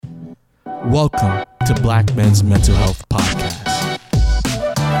Welcome to Black Men's Mental Health Podcast.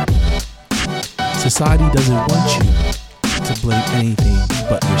 Society doesn't want you to blame anything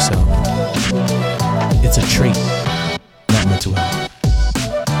but yourself. It's a trait, not mental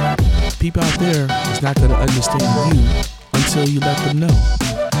health. People out there is not going to understand you until you let them know.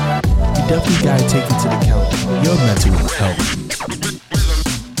 You definitely got to take into account your mental health.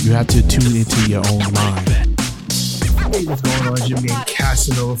 You have to tune into your own mind. Hey, what's going on? It's your man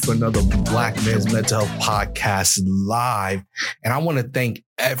Casanova for another Black Men's Mental Health Podcast live. And I want to thank,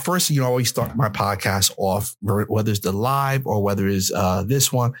 at first, I always start my podcast off, whether it's the live or whether it's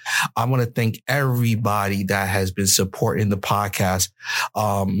this one. I want to thank everybody that has been supporting the podcast,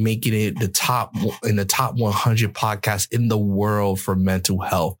 making it the top 100 podcasts in the world for mental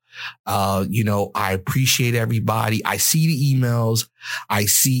health. I appreciate everybody. I see the emails. I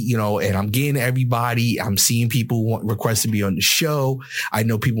see, and I'm getting everybody. I'm seeing people request to be on the show. I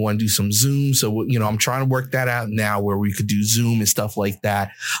know people want to do some Zoom. So, I'm trying to work that out now where we could do Zoom and stuff like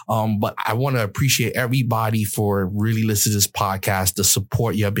that. But I want to appreciate everybody for really listening to this podcast, the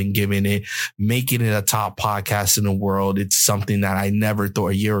support you have been giving it, making it a top podcast in the world. It's something that I never thought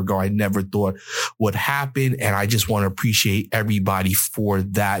a year ago, I never thought would happen. And I just want to appreciate everybody for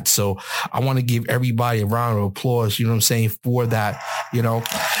that. So I want to give everybody a round of applause, for that,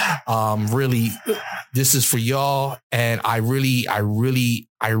 really, this is for y'all. And I really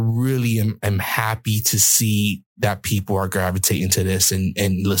am happy to see that people are gravitating to this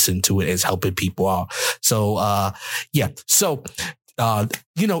and listen to it as helping people out. So,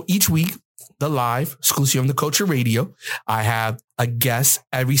 each week, the live exclusive on the Culture Radio, I have a guest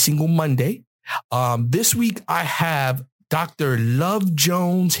every single Monday. This week I have Dr. Love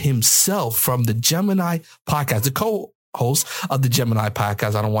Jones himself from the Gemini podcast, the co-host of the Gemini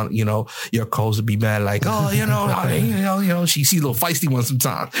podcast. I don't want, your co-host to be mad like, she's a little feisty one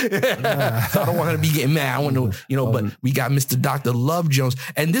sometimes. I don't want her to be getting mad. I want to, but we got Mr. Dr. Love Jones.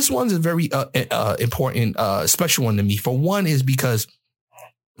 And this one's a very important, special one to me. For one is because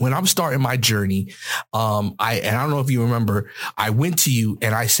when I'm starting my journey, I don't know if you remember, I went to you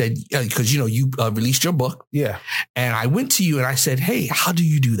and I said, because, you released your book. Yeah. And I went to you and I said, hey, how do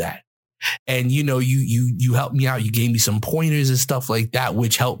you do that? And, you helped me out. You gave me some pointers and stuff like that,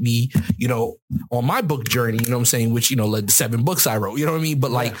 which helped me, on my book journey, which, like the 7 books I wrote,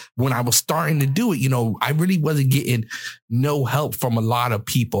 But when I was starting to do it, I really wasn't getting no help from a lot of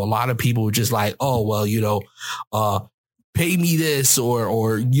people. A lot of people were just like, oh, well, pay me this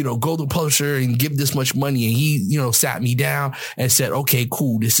or go to the publisher and give this much money. And he, sat me down and said, okay,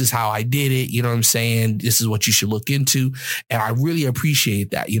 cool. This is how I did it. You know what I'm saying? This is what you should look into. And I really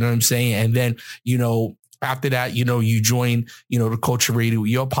appreciate that. You know what I'm saying? And then, after that, you join, the Culture Radio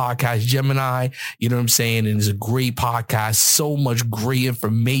with your podcast, Gemini, you know what I'm saying? And it's a great podcast, so much great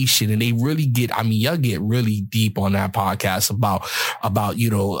information. And they really y'all get really deep on that podcast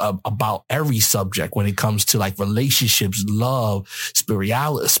about every subject when it comes to like relationships, love,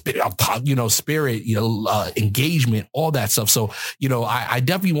 spirituality, spirit, engagement, all that stuff. So, I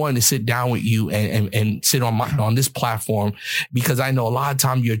definitely wanted to sit down with you and sit on this platform because I know a lot of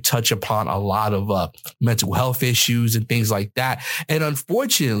time you touch upon a lot of, mental health issues and things like that. And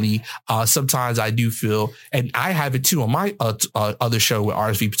unfortunately, sometimes I do feel, and I have it too on my other show with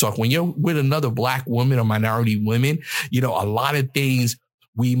RSVP Talk, when you're with another Black woman or minority women, a lot of things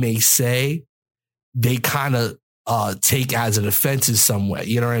we may say, they kind of take as an offense in some way.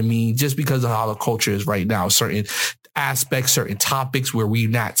 You know what I mean? Just because of how the culture is right now, certain aspects, certain topics where we're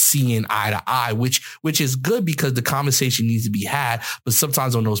not seeing eye to eye, which is good because the conversation needs to be had. But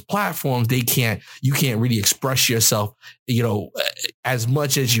sometimes on those platforms, you can't really express yourself, as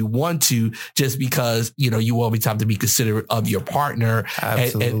much as you want to, just because, you always have to be considerate of your partner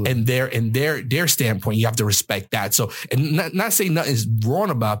and their standpoint. You have to respect that. So, and not saying nothing's wrong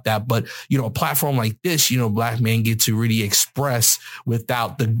about that, but, a platform like this, Black men get to really express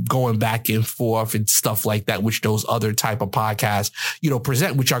without the going back and forth and stuff like that, which those other type of podcasts,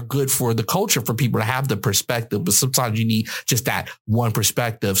 present, which are good for the culture, for people to have the perspective. But sometimes you need just that one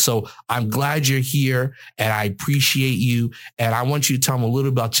perspective. So I'm glad you're here and I appreciate you. And I want you to tell them a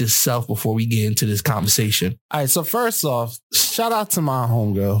little about yourself before we get into this conversation. All right. So first off, shout out to my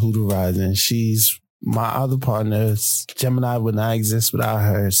homegirl, Hoodoo Rising. She's my other partner. Gemini would not exist without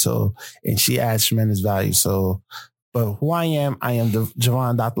her. So, and she adds tremendous value. So, but who I am the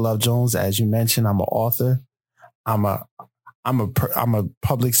Javon Dr. Love Jones. As you mentioned, I'm an author. I'm a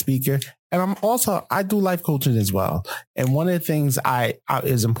public speaker, and I do life coaching as well. And one of the things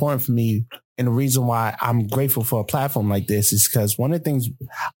is important for me And the reason why I'm grateful for a platform like this is because one of the things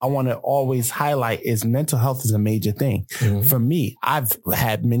I want to always highlight is mental health is a major thing. Mm-hmm. For me, I've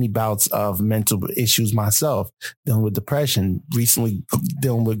had many bouts of mental issues myself, dealing with depression, recently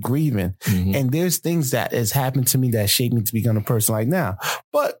dealing with grieving. Mm-hmm. And there's things that has happened to me that shaped me to become a person like now.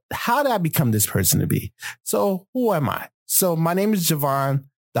 But how did I become this person to be? So who am I? So my name is Javon,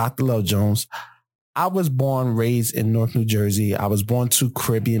 Dr. Love Jones. I was born, raised in Newark, New Jersey. I was born to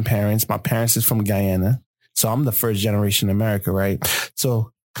Caribbean parents. My parents is from Guyana. So I'm the first generation America, right?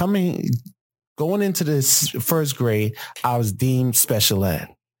 So going into this first grade, I was deemed special ed.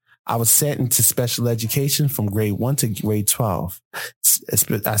 I was sent into special education from grade 1 to grade 12.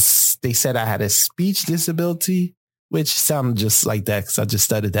 They said I had a speech disability, which sounded just like that because I just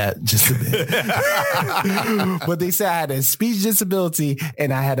studied that just a bit. But they said I had a speech disability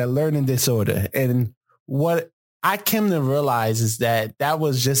and I had a learning disorder. And what I came to realize is that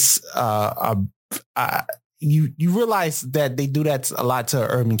was just you realize that they do that a lot to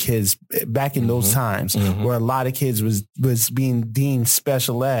urban kids back in those times where a lot of kids was being deemed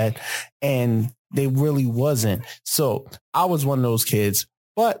special ed and they really wasn't. So I was one of those kids,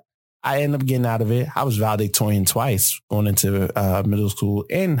 but I ended up getting out of it. I was valedictorian twice going into middle school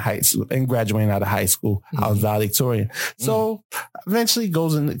and high school and graduating out of high school. I was valedictorian. So eventually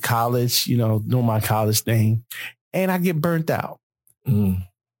goes into college, doing my college thing, and I get burnt out.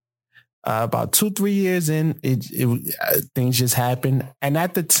 About 2-3 years in, things just happened. And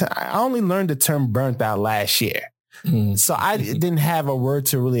at the time, I only learned the term burnt out last year. So I didn't have a word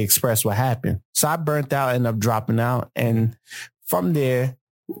to really express what happened. So I burnt out, ended up dropping out. And from there,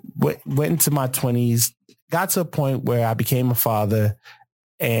 went into my 20s, got to a point where I became a father.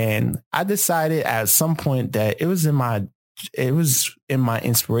 And I decided at some point that it was in my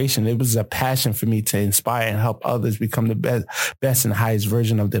inspiration. It was a passion for me to inspire and help others become the best and highest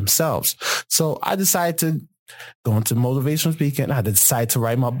version of themselves. So I decided to go into motivational speaking. I decided to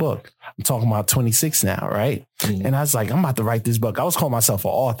write my book. I'm talking about 26 now, right? And I was like, I'm about to write this book. I was calling myself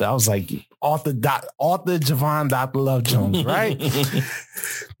an author. I was like, author Javon Dr. Love Jones, right?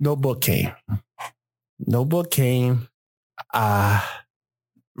 No book came. I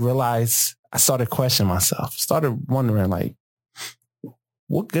realized I started questioning myself, started wondering like,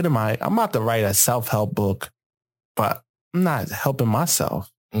 what good am I? I'm about to write a self-help book, but I'm not helping myself.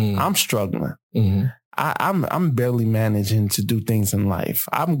 I'm struggling. I'm barely managing to do things in life.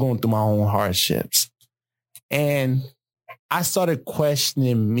 I'm going through my own hardships. And I started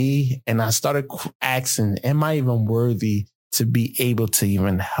questioning me and I started asking, am I even worthy to be able to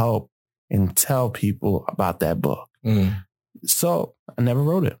even help and tell people about that book? So I never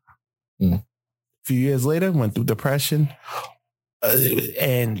wrote it. A few years later, went through depression.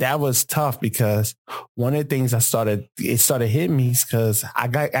 And that was tough because one of the things it started hitting me because I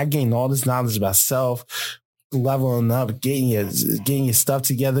gained all this knowledge about self, leveling up, getting your stuff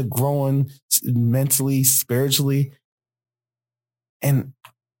together, growing mentally, spiritually. And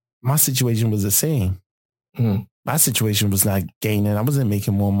my situation was the same. My situation was not gaining. I wasn't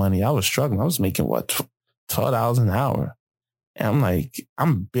making more money. I was struggling. I was making $12 an hour. And I'm like,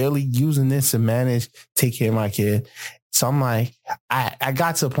 I'm barely using this to manage, take care of my kid. So I'm like, I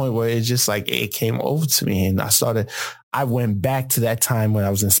got to a point where it's just like, it came over to me and I went back to that time when I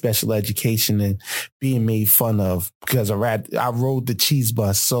was in special education and being made fun of because I rode the cheese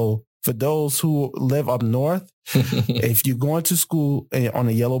bus. So for those who live up north, if you're going to school on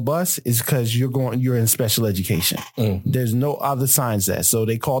a yellow bus, it's because you're in special education. There's no other signs there. So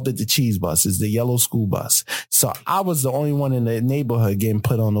they called it the cheese bus. It's the yellow school bus. So I was the only one in the neighborhood getting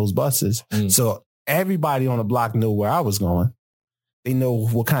put on those buses. So everybody on the block knew where I was going. They know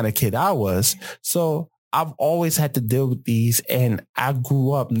what kind of kid I was. So I've always had to deal with these. And I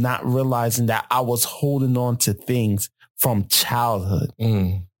grew up not realizing that I was holding on to things from childhood.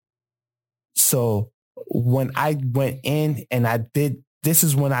 So when I went in and this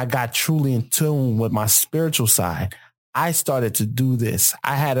is when I got truly in tune with my spiritual side. I started to do this.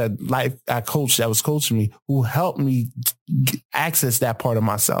 I had a coach that was coaching me who helped me access that part of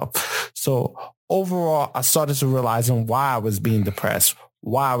myself. So overall, I started to realizing why I was being depressed,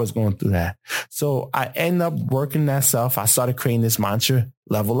 why I was going through that. So I ended up working that self. I started creating this mantra,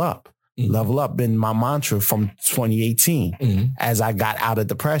 level up. Level up been my mantra from 2018. As I got out of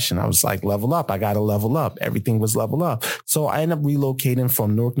depression, I was like, level up. I got to level up. Everything was level up. So I ended up relocating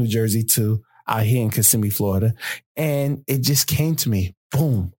from Newark, New Jersey to out here in Kissimmee, Florida. And it just came to me,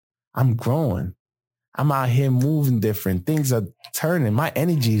 boom, I'm growing. I'm out here moving different. Things are turning. My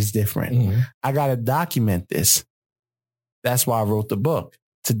energy is different. I got to document this. That's why I wrote the book,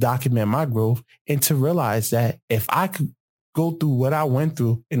 to document my growth and to realize that if I could go through what I went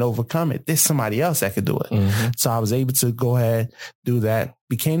through and overcome it, there's somebody else that could do it. So I was able to go ahead, do that,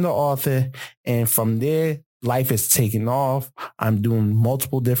 became the author. And from there, life has taken off. I'm doing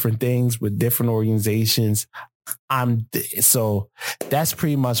multiple different things with different organizations. So that's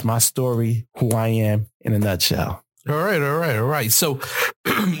pretty much my story, who I am in a nutshell. All right. So,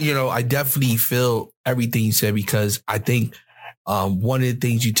 I definitely feel everything you said, because I think one of the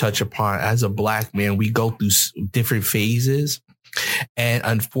things you touch upon as a Black man, we go through different phases, and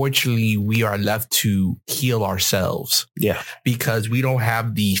unfortunately we are left to heal ourselves. Yeah. Because we don't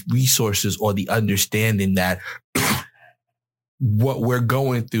have the resources or the understanding that what we're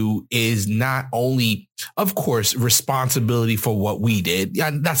going through is not only, of course, responsibility for what we did.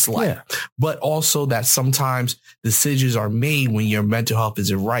 Yeah, that's life. Yeah. But also that sometimes decisions are made when your mental health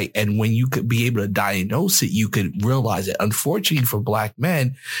isn't right. And when you could be able to diagnose it, you could realize it. Unfortunately for Black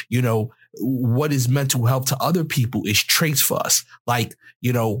men, what is mental health to other people is traits for us. Like,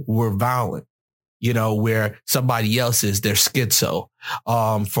 we're violent. Where somebody else is, they're schizo.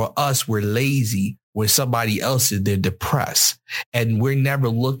 For us, we're lazy. Where somebody else is, they're depressed. And we're never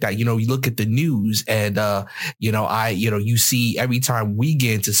looked at. You look at the news and, you see every time we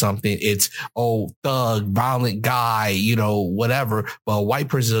get into something, it's, thug, violent guy, whatever. But a white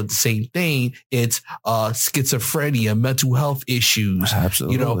person does the same thing. It's schizophrenia, mental health issues.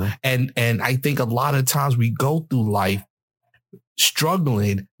 Absolutely. And I think a lot of times we go through life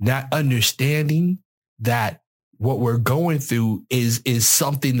struggling, not understanding that what we're going through is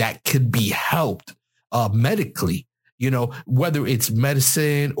something that could be helped medically, whether it's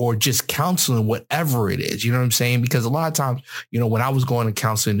medicine or just counseling, whatever it is, you know what I'm saying? Because a lot of times, when I was going to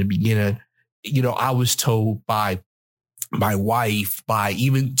counseling in the beginning, I was told by my wife, by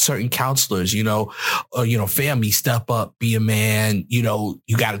even certain counselors, family, step up, be a man, you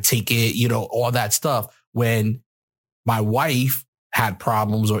got to take it, all that stuff. When my wife had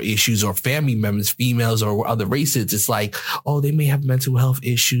problems or issues, or family members, females or other races, it's like, they may have mental health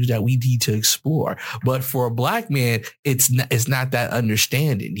issues that we need to explore. But for a Black man, it's not that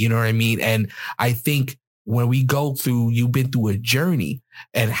understanding. You know what I mean? And I think when we go through, you've been through a journey,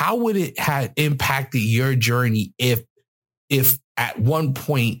 and how would it have impacted your journey if at one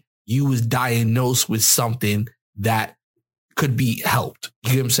point you was diagnosed with something that could be helped? You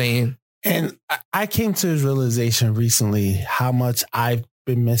know what I'm saying? And I came to this realization recently how much I've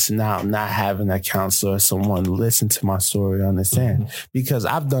been missing out not having a counselor or someone listen to my story, understand, because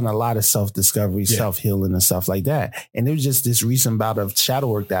I've done a lot of self-discovery, self-healing and stuff like that. And it was just this recent bout of shadow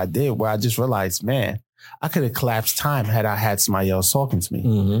work that I did where I just realized, man, I could have collapsed time had I had somebody else talking to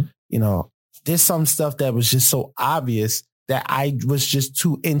me. There's some stuff that was just so obvious that I was just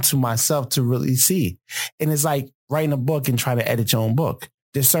too into myself to really see. And it's like writing a book and trying to edit your own book.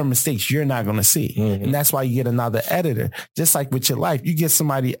 There's certain mistakes you're not going to see. And that's why you get another editor. Just like with your life, you get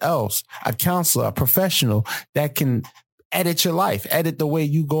somebody else, a counselor, a professional that can edit your life, edit the way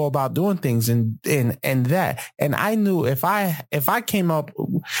you go about doing things and that. And I knew if I came up,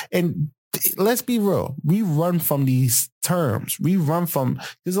 and let's be real, we run from these terms. We run from,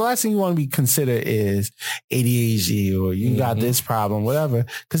 because the last thing you want to be considered is ADHD or you got this problem, whatever.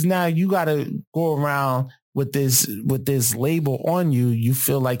 Because now you got to go around with this label on you. You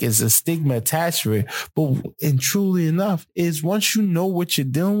feel like it's a stigma attached to it. And truly enough is once you know what you're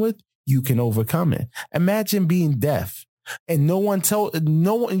dealing with, you can overcome it. Imagine being deaf and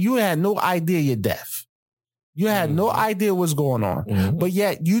you had no idea you're deaf. You had no idea what's going on, but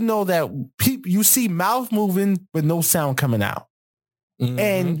yet you know that you see mouth moving but no sound coming out.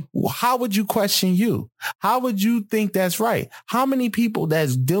 And how would you question you? How would you think that's right? How many people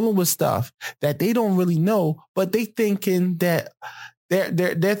that's dealing with stuff that they don't really know, but they thinking that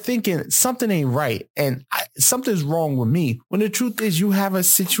they're thinking something ain't right and something's wrong with me. When the truth is you have a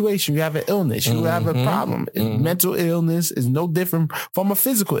situation, you have an illness, you have a problem. Mental illness is no different from a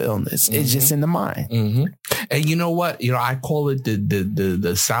physical illness. It's just in the mind. And you know what? I call it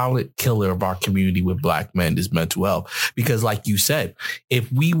the silent killer of our community with Black men is mental health. Because like you said,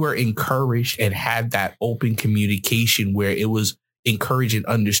 if we were encouraged and had that open communication where it was encouraged and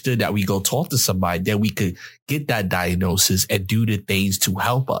understood that we go talk to somebody, that we could get that diagnosis and do the things to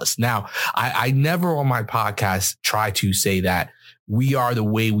help us. Now, I never on my podcast try to say that we are the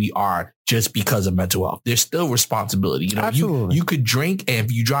way we are just because of mental health. There's still responsibility. You could drink, and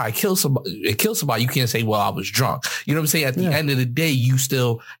if you drive, kill somebody, you can't say, well, I was drunk. You know what I'm saying? At the end of the day, you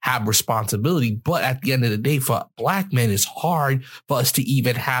still have responsibility. But at the end of the day, for Black men, it's hard for us to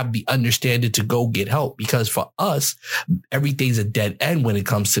even have the understanding to go get help, because for us, everything's a dead end when it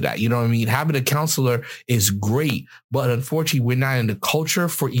comes to that. You know what I mean? Having a counselor is great, but unfortunately, we're not in the culture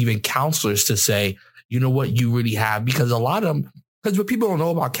for even counselors to say, you know what, you really have, because a lot of them, because what people don't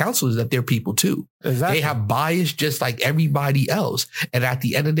know about counselors is that they're people too. Exactly. They have bias just like everybody else. And at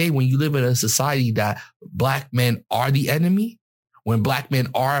the end of the day, when you live in a society that Black men are the enemy, when Black men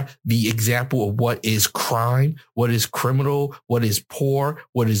are the example of what is crime, what is criminal, what is poor,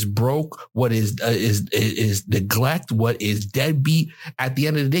 what is broke, what is neglect, what is deadbeat. At the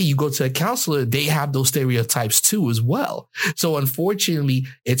end of the day, you go to a counselor, they have those stereotypes too as well. So unfortunately,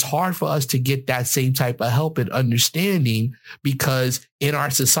 it's hard for us to get that same type of help and understanding, because in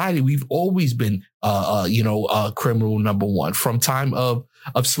our society, we've always been, criminal number one. From time of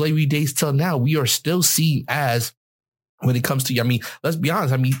slavery days till now, we are still seen as, when it comes to, I mean, let's be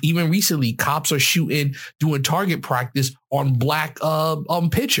honest. I mean, even recently, cops are doing target practice on Black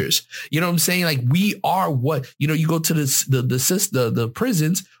pitchers. You know what I'm saying? Like, we are what, you go to the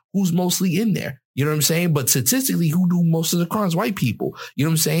prisons, who's mostly in there. You know what I'm saying? But statistically, who do most of the crimes? White people. You know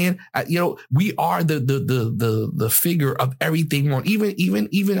what I'm saying? We are the figure of everything wrong. Even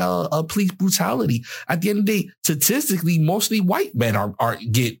police brutality. At the end of the day, statistically, mostly white men are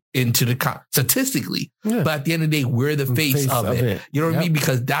get into the statistically. Yeah. But at the end of the day, we're the face of it. You know what I mean?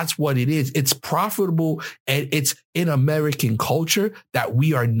 Because that's what it is. It's profitable, and it's in American culture that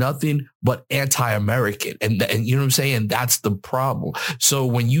we are nothing but anti-American. And you know what I'm saying? That's the problem. So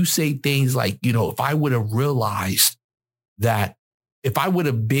when you say things like, if I would have realized that, if I would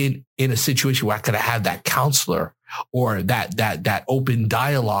have been in a situation where I could have had that counselor or that open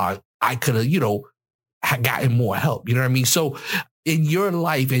dialogue, I could have, gotten more help. You know what I mean? So in your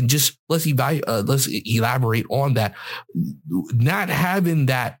life, and just let's elaborate on that, not having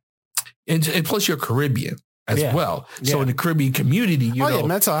that, and plus you're Caribbean as well. So in the Caribbean community,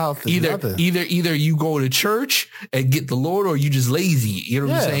 mental health is either you go to church and get the Lord, or you just lazy. You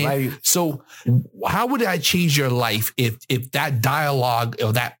know what I'm saying? Like, so how would that change your life if that dialogue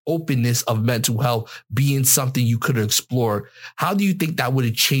or that openness of mental health being something you could explore? How do you think that would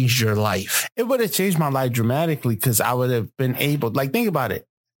have changed your life? It would have changed my life dramatically, because I would have been able, think about it.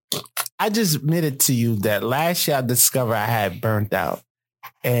 I just admitted to you that last year I discovered I had burnt out,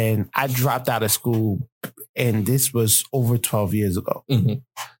 and I dropped out of school. And this was over 12 years ago. Mm-hmm.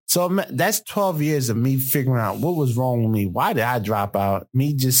 So that's 12 years of me figuring out what was wrong with me. Why did I drop out?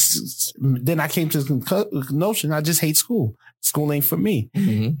 Then I came to the notion, I just hate school. School ain't for me.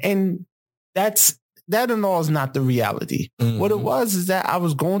 Mm-hmm. And that and all is not the reality. Mm-hmm. What it was is that I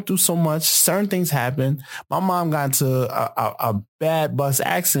was going through so much. Certain things happened. My mom got into a bad bus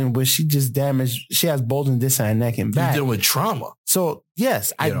accident where she just damaged. She has bulging discs in her neck and back. You're dealing with trauma. So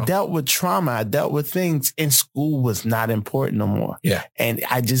yes, I dealt with trauma. I dealt with things, and school was not important no more. Yeah. And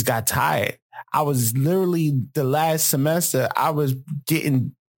I just got tired. I was literally, the last semester, I was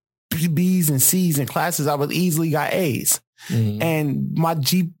getting B's and C's in classes. I was easily got A's. Mm-hmm. And my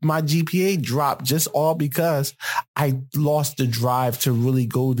GPA dropped just all because I lost the drive to really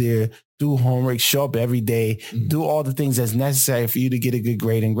go there, do homework, show up every day, mm-hmm. do all the things that's necessary for you to get a good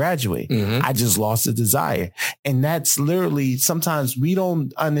grade and graduate. Mm-hmm. I just lost the desire. And that's literally, sometimes we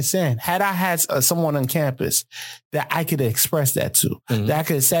don't understand. Had I had someone on campus that I could express that to, mm-hmm. that I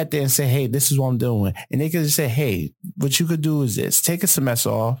could have sat there and say, hey, this is what I'm doing. And they could have said, hey, what you could do is this, take a semester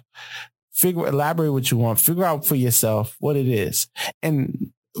off, elaborate what you want, figure out for yourself what it is.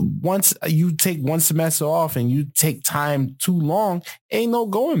 And once you take one semester off and you take time too long, ain't no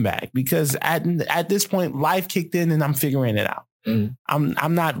going back, because at this point, life kicked in and I'm figuring it out. Mm.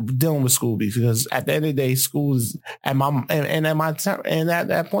 I'm not dealing with school, because at the end of the day, school is at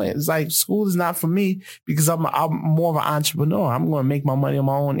that point, it's like, school is not for me, because I'm more of an entrepreneur. I'm going to make my money on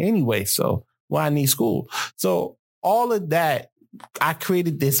my own anyway. So why I need school? So all of that, I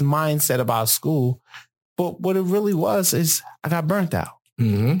created this mindset about school, but what it really was is I got burnt out.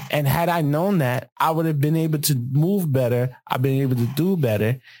 Mm-hmm. And had I known that, I would have been able to move better. I've been able to do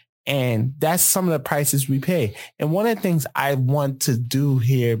better. And that's some of the prices we pay. And one of the things I want to do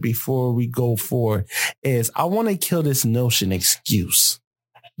here before we go forward is I want to kill this notion excuse.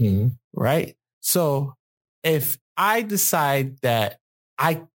 Mm-hmm. Right? So if I decide that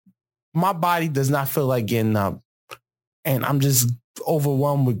my body does not feel like getting up, and I'm just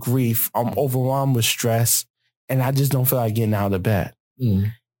overwhelmed with grief, I'm overwhelmed with stress, and I just don't feel like getting out of bed.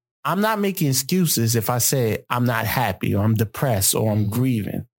 Mm. I'm not making excuses if I say I'm not happy, or I'm depressed, or I'm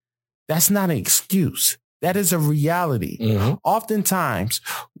grieving. That's not an excuse. That is a reality. Mm-hmm. Oftentimes,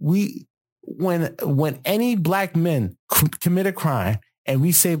 when any Black men commit a crime, and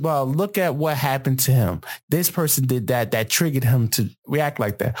we say, well, look at what happened to him. This person did that triggered him to react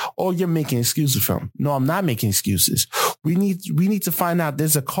like that. Oh, you're making excuses for him. No, I'm not making excuses. We need to find out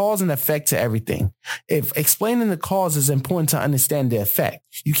there's a cause and effect to everything. If explaining the cause is important to understand the effect,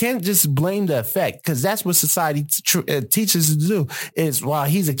 you can't just blame the effect, because that's what society teaches us to do. Is, well,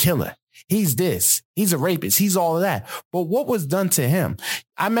 he's a killer. He's this. He's a rapist. He's all of that. But what was done to him?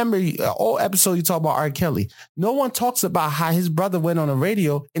 I remember all episode you talk about R. Kelly. No one talks about how his brother went on the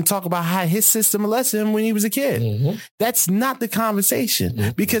radio and talk about how his sister molested him when he was a kid. Mm-hmm. That's not the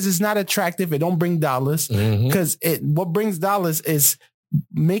conversation, because it's not attractive. It don't bring dollars, because what brings dollars is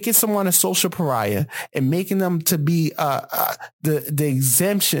making someone a social pariah and making them to be the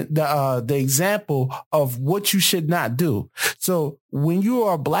exemption, the example of what you should not do. So when you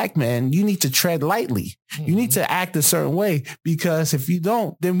are a black man, you need to tread lightly. You need to act a certain way, because if you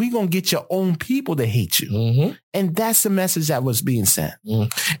don't, then we're going to get your own people to hate you. And that's the message that was being sent.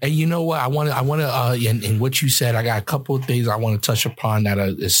 And you know what? I want to, in what you said, I got a couple of things I want to touch upon that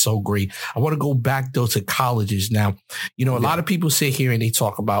is so great. I want to go back though to colleges. Now, you know, a lot of people sit here and they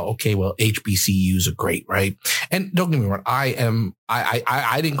talk about, okay, well, HBCUs are great, right? And don't get me wrong,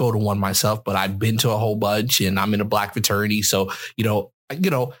 I didn't go to one myself, but I've been to a whole bunch, and I'm in a black fraternity. So, you know,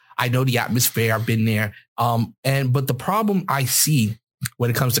 I know the atmosphere. I've been there. But the problem I see when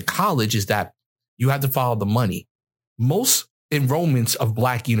it comes to college is that you have to follow the money. Most enrollments of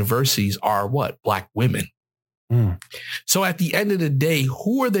black universities are what? Black women. So at the end of the day,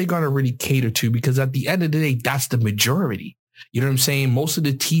 who are they going to really cater to? Because at the end of the day, that's the majority. You know what I'm saying? Most of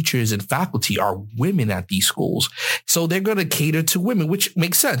the teachers and faculty are women at these schools. So they're going to cater to women, which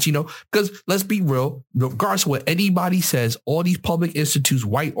makes sense, you know, because let's be real, regardless of what anybody says, all these public institutes,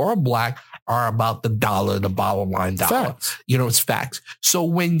 white or black, are about the dollar, the bottom line dollar. Facts. You know, it's facts. So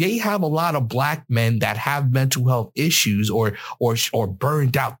when they have a lot of black men that have mental health issues or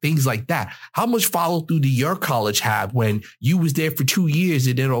burned out, things like that, how much follow through do your college have when you was there for 2 years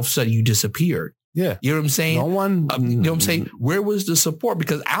and then all of a sudden you disappeared? Yeah. You know what I'm saying? No one, you know what I'm saying? Where was the support?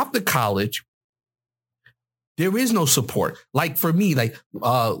 Because after college, there is no support. Like for me, like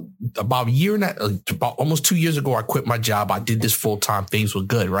about a year and about almost 2 years ago, I quit my job. I did this full time. Things were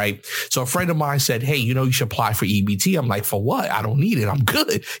good, right? So a friend of mine said, "Hey, you know, you should apply for EBT." I'm like, "For what? I don't need it. I'm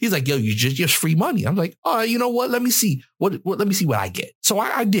good." He's like, "Yo, you just free money." I'm like, "Oh, you know what? Let me see what let me see what I get." So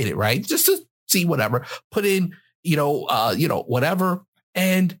I did it, right? Just to see whatever. Put in, whatever,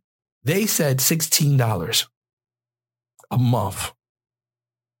 and they said $16 a month.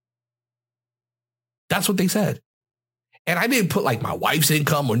 That's what they said. And I didn't put like my wife's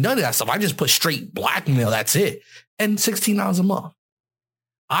income or none of that stuff. I just put straight blackmail. That's it. And $16 a month.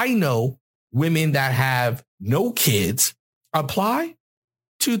 I know women that have no kids apply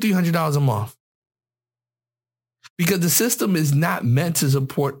 $200-$300 a month. Because the system is not meant to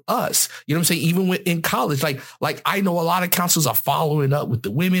support us. You know what I'm saying? Even in college, like I know a lot of counselors are following up with the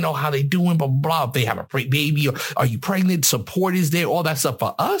women on how they doing, blah, blah, blah. If they have a baby or are you pregnant? Support is there, all that stuff.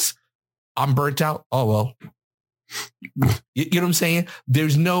 For us, I'm burnt out. Oh, well. You know what I'm saying?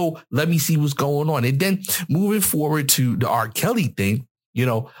 There's no, let me see what's going on. And then moving forward to the R. Kelly thing, you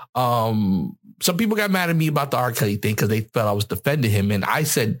know, some people got mad at me about the R. Kelly thing because they felt I was defending him. And I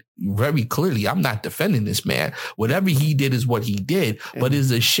said very clearly, I'm not defending this man. Whatever he did is what he did. But it's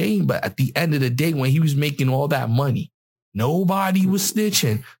a shame. But at the end of the day, when he was making all that money, nobody was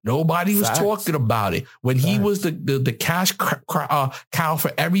snitching. Nobody was talking about it. When he was the cash cow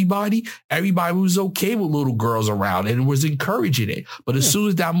for everybody, everybody was okay with little girls around and was encouraging it. But as soon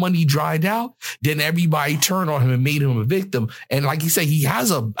as that money dried out, then everybody turned on him and made him a victim. And like you said, he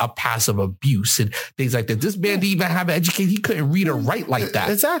has a passive abuse and things like that. This man didn't even have an education. He couldn't read or write like that.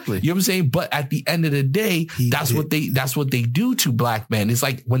 Exactly. You know what I'm saying? But at the end of the day, that's what they do to black men. It's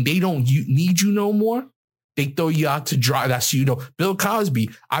like when they don't need you no more, they throw you out to dry. That's, you know, Bill Cosby.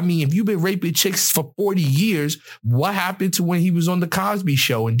 I mean, if you've been raping chicks for 40 years, what happened to when he was on the Cosby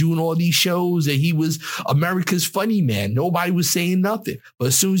Show and doing all these shows and he was America's funny man? Nobody was saying nothing. But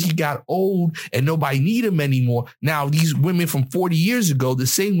as soon as he got old and nobody needed him anymore, now these women from 40 years ago, the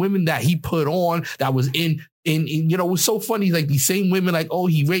same women that he put on that was in you know, it was so funny, like these same women, like, oh,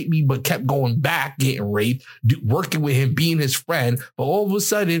 he raped me, but kept going back, getting raped, working with him, being his friend. But all of a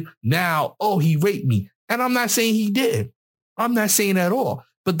sudden now, oh, he raped me. And I'm not saying he did. I'm not saying at all.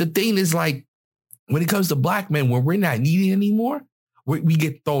 But the thing is, like, when it comes to black men, when we're not needed anymore, we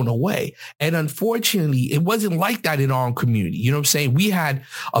get thrown away. And unfortunately, it wasn't like that in our own community. You know what I'm saying? We had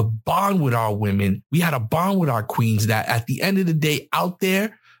a bond with our women. We had a bond with our queens that at the end of the day out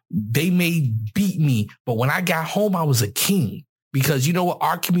there, they may beat me. But when I got home, I was a king because, you know what?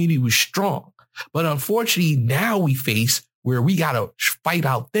 Our community was strong. But unfortunately, now we face where we got to fight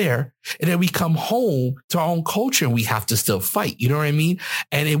out there. And then we come home to our own culture and we have to still fight. You know what I mean?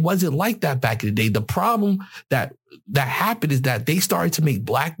 And it wasn't like that back in the day. The problem that happened is that they started to make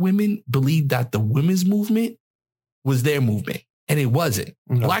Black women believe that the women's movement was their movement. And it wasn't.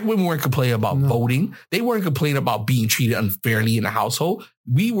 No. Black women weren't complaining about voting. They weren't complaining about being treated unfairly in the household.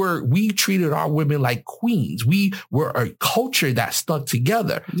 We treated our women like queens. We were a culture that stuck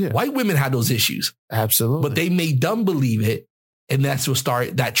together. Yeah. White women had those issues. Absolutely. But they made them believe it. And that's what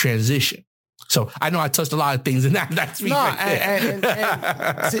started that transition. So I know I touched a lot of things, and that's me. No, right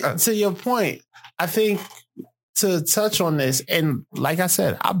there. and to your point, I think to touch on this, and like I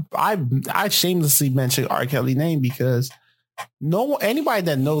said, I shamelessly mentioned R. Kelly's name because anybody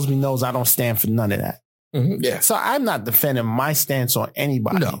that knows me knows I don't stand for none of that. Mm-hmm. Yeah. So I'm not defending my stance on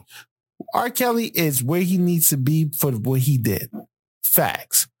anybody. No. R. Kelly is where he needs to be for what he did.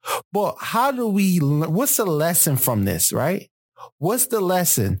 Facts. But how do what's the lesson from this, right? What's the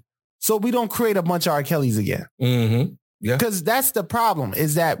lesson? So we don't create a bunch of R. Kellys again. Mm-hmm. Yeah. Because that's the problem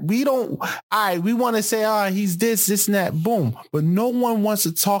is that we want to say, he's this and that, boom. But no one wants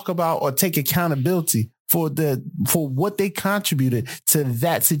to talk about or take accountability for what they contributed to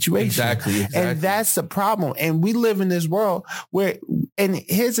that situation. Exactly. And that's the problem. And we live in this world where, and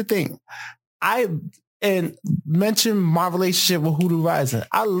here's the thing, I mentioned my relationship with Hoodoo Rising.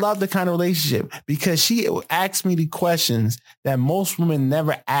 I love the kind of relationship because she asked me the questions that most women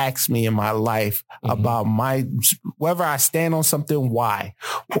never ask me in my life about whether I stand on something, why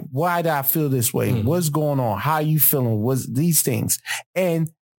do I feel this way? What's going on? How you feeling? What's these things? And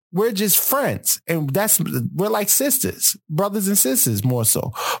we're just friends, and we're like sisters, brothers and sisters more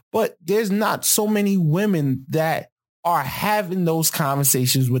so. But there's not so many women that are having those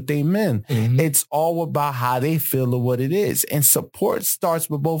conversations with their men. Mm-hmm. It's all about how they feel or what it is. And support starts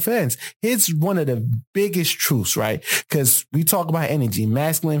with both ends. Here's one of the biggest truths, right? Because we talk about energy,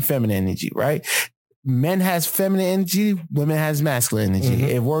 masculine, feminine energy, right? Men has feminine energy, women has masculine energy.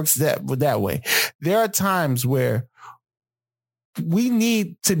 Mm-hmm. It works that way. There are times where we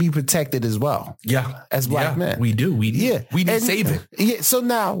need to be protected as well. Yeah. As Black men. We do. We need saving. Yeah. So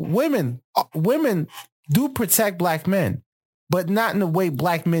now women do protect Black men, but not in the way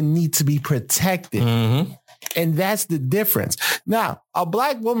Black men need to be protected. Mm-hmm. And that's the difference. Now, a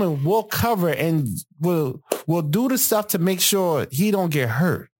Black woman will cover and will do the stuff to make sure he don't get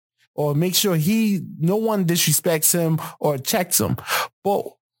hurt or make sure no one disrespects him or checks him. But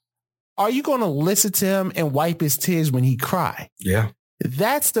are you going to listen to him and wipe his tears when he cry? Yeah.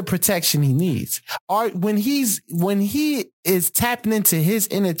 That's the protection he needs. When he is tapping into his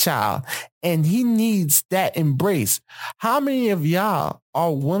inner child and he needs that embrace, how many of y'all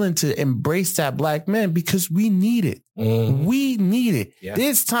are willing to embrace that Black man? Because we need it. Mm-hmm. We need it. Yeah.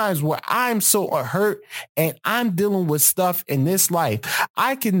 There's times where I'm so hurt and I'm dealing with stuff in this life.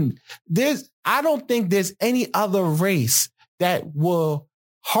 I don't think there's any other race that will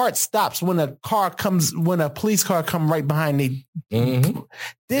heart stops when a police car come right behind me. Mm-hmm.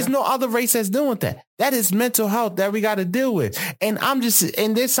 There's no other race that's doing that. That is mental health that we got to deal with. And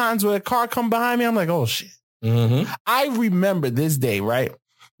there's times where a car come behind me, I'm like, oh shit. Mm-hmm. I remember this day, right?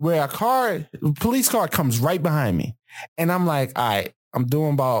 Where a police car comes right behind me. And I'm like, all right, I'm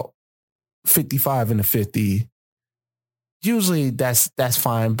doing about 55 in the 50. Usually that's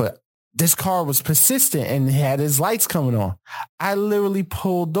fine, but this car was persistent and had his lights coming on. I literally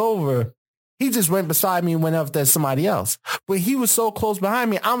pulled over. He just went beside me and went up to somebody else. But he was so close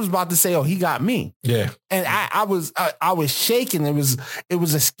behind me, I was about to say, oh, he got me. Yeah. And I was shaking. It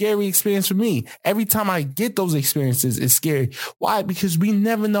was a scary experience for me. Every time I get those experiences, it's scary. Why? Because we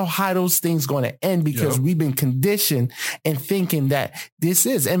never know how those things going to end because we've been conditioned and thinking that this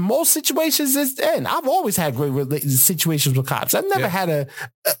is. And most situations it's end. I've always had great situations with cops. I've never had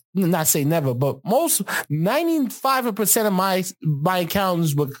not say never, but most 95% of my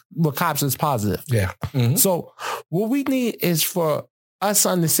encounters with cops is positive. Yeah. Mm-hmm. So what we need is for us to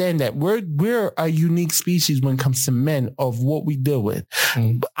understand that we're a unique species when it comes to men of what we deal with.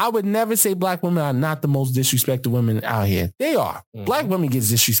 Mm-hmm. I would never say Black women are not the most disrespected women out here. They are. Mm-hmm. Black women get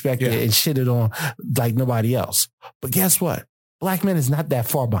disrespected and shitted on like nobody else. But guess what? Black men is not that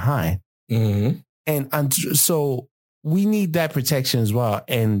far behind. Mm-hmm. And so we need that protection as well.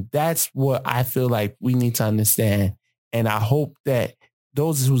 And that's what I feel like we need to understand. And I hope that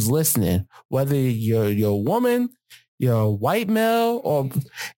those who's listening, whether you're a woman, you're a white male, or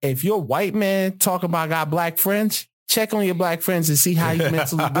if you're a white man talking about got Black friends, check on your Black friends and see how you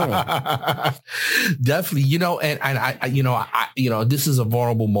mentally doing. Definitely. And I this is a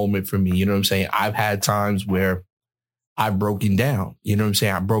vulnerable moment for me. You know what I'm saying? I've had times where I've broken down. You know what I'm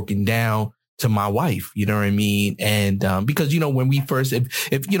saying? I've broken down to my wife, you know what I mean? And because, when we first, if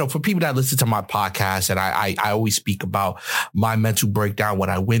for people that listen to my podcast, and I always speak about my mental breakdown, what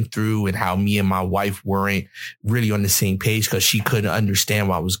I went through and how me and my wife weren't really on the same page because she couldn't understand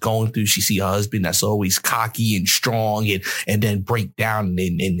what I was going through. She see a husband that's always cocky and strong and then break down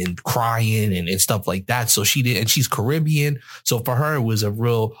and crying and stuff like that. So she did, and she's Caribbean. So for her, it was a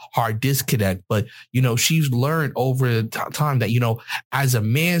real hard disconnect. But, she's learned over time that, as a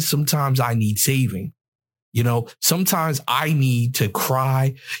man, sometimes I need saving. Sometimes I need to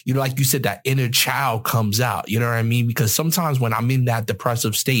cry. Like you said, that inner child comes out. You know what I mean? Because sometimes when I'm in that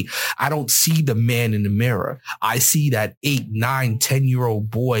depressive state, I don't see the man in the mirror. I see that 8, 9, 10-year-old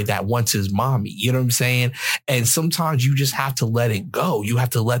boy that wants his mommy. You know what I'm saying? And sometimes you just have to let it go. You have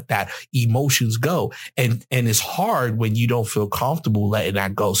to let that emotions go. And it's hard when you don't feel comfortable letting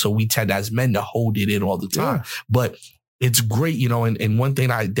that go. So we tend as men to hold it in all the time. Yeah. But it's great, and one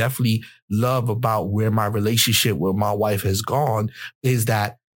thing I definitely love about where my relationship with my wife has gone is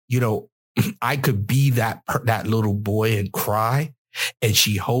that, I could be that little boy and cry, and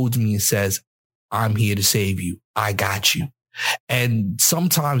she holds me and says, I'm here to save you. I got you. And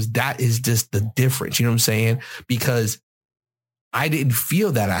sometimes that is just the difference. You know what I'm saying? Because I didn't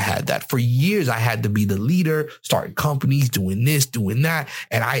feel that I had that. For years, I had to be the leader, starting companies, doing this, doing that.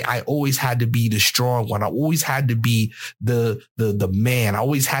 And I always had to be the strong one. I always had to be the man. I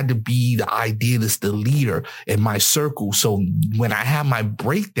always had to be the idealist, the leader in my circle. So when I had my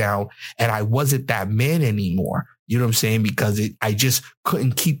breakdown and I wasn't that man anymore, you know what I'm saying? Because I just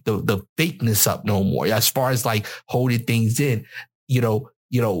couldn't keep the fakeness up no more. As far as like holding things in,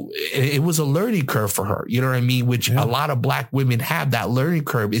 it was a learning curve for her. You know what I mean? Which a lot of Black women have. That learning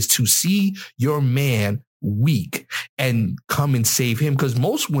curve is to see your man weak and come and save him. Because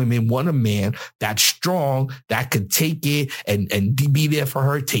most women want a man that's strong, that could take it and be there for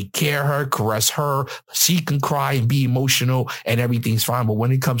her, take care of her, caress her. She can cry and be emotional and everything's fine. But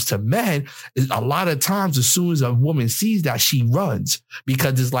when it comes to men, a lot of times, as soon as a woman sees that, she runs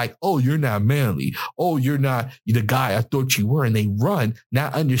because it's like, oh, you're not manly. Oh, you're not the guy I thought you were. And they run,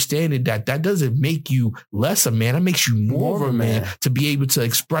 not understanding that doesn't make you less a man. It makes you more of a man to be able to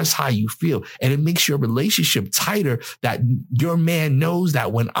express how you feel. And it makes your relationship tighter, that your man knows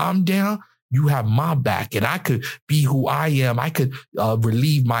that when I'm down, you have my back and I could be who I am. I could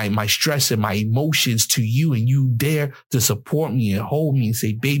relieve my stress and my emotions to you, and you dare to support me and hold me and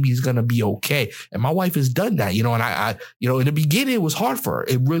say, baby, it's going to be okay. And my wife has done that, and I in the beginning, it was hard for her.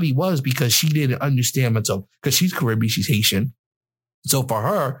 It really was, because she didn't understand mental, because she's Caribbean, she's Haitian. So for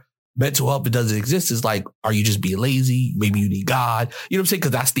her, mental health, it doesn't exist. It's like, are you just being lazy? Maybe you need God. You know what I'm saying?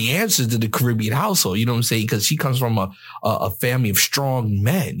 Because that's the answer to the Caribbean household. You know what I'm saying? Because she comes from a family of strong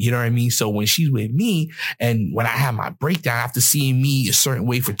men. You know what I mean? So when she's with me, and when I have my breakdown after seeing me a certain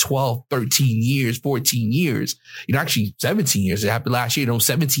way for 12, 13 years, 14 years, actually 17 years. It happened last year.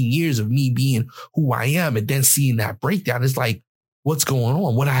 17 years of me being who I am, and then seeing that breakdown, it's like, what's going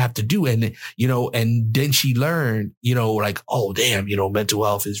on? What I have to do? And, and then she learned, like, oh, damn, mental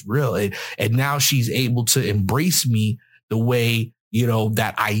health is real. And now she's able to embrace me the way,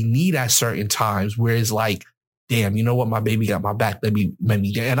 that I need at certain times, where it's like, damn, you know what? My baby got my back. Let me,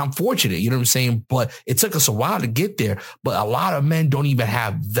 and I'm fortunate, you know what I'm saying? But it took us a while to get there. But a lot of men don't even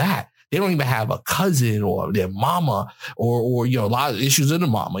have that. They don't even have a cousin or their mama or a lot of issues in the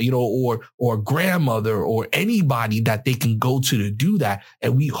mama, or grandmother or anybody that they can go to do that.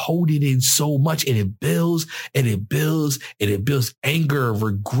 And we hold it in so much, and it builds and it builds and it builds anger,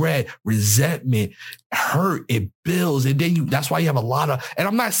 regret, resentment, hurt. It builds. And then that's why you have a lot of, and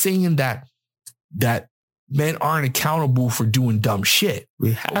I'm not saying that men aren't accountable for doing dumb shit,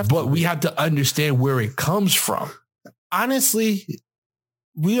 we have to understand where it comes from. Honestly,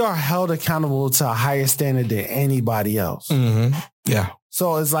 we are held accountable to a higher standard than anybody else. Mm-hmm. Yeah.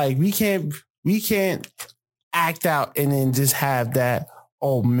 So it's like, we can't act out and then just have that,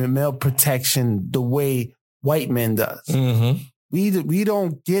 male protection the way white men does. Mm-hmm. We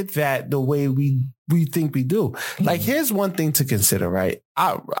don't get that the way we think we do. Mm-hmm. Like, here's one thing to consider, right?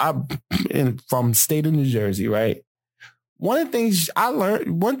 I'm from state of New Jersey, right? One of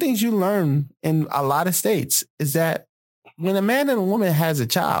the things you learn in a lot of states is that when a man and a woman has a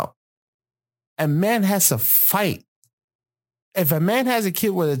child, a man has to fight. If a man has a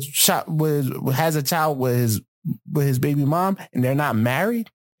kid has a child with his baby mom, and they're not married,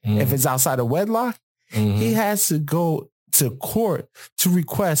 if it's outside of wedlock, he has to go to court to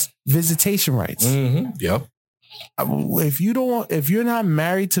request visitation rights. Yep. If you're not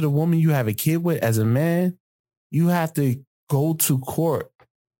married to the woman you have a kid with, as a man, you have to go to court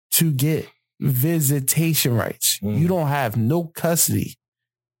to get visitation rights. You don't have no custody.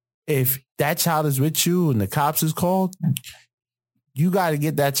 if that child is with you and the cops is called, you got to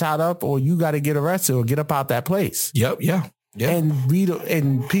get that child up, or you got to get arrested or get up out that place. Yep. Yeah. Yeah. And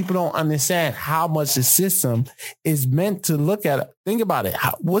people don't understand how much the system is meant to look at it. Think about it.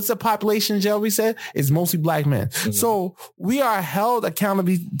 What's the population in jail? We said it's mostly black men. Mm-hmm. So we are held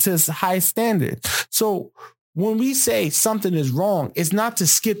accountable to high standard. So when we say something is wrong, it's not to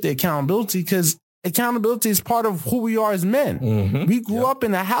skip the accountability, because accountability is part of who we are as men. Mm-hmm. We grew up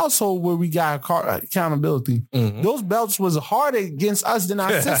in a household where we got accountability. Mm-hmm. Those belts was harder against us than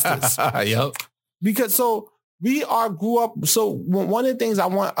our sisters. Yep. Because we grew up. So one of the things I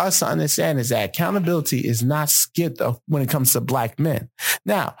want us to understand is that accountability is not skipped when it comes to black men.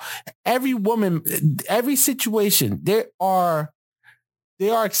 Now, every woman, every situation, there are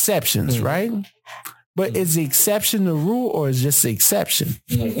exceptions, right? But is the exception the rule, or is just the exception?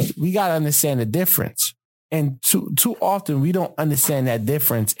 We got to understand the difference. And too often we don't understand that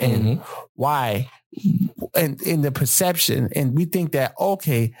difference and why, and in the perception. And we think that,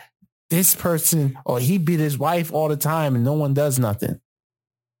 okay, this person, or he beat his wife all the time and no one does nothing.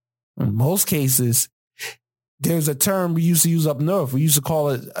 In most cases, there's a term we used to use up north. We used to call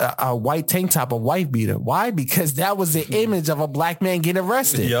it a white tank top, a wife beater. Why? Because that was the image of a black man getting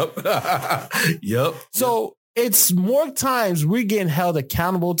arrested. Yep. So it's more times we're getting held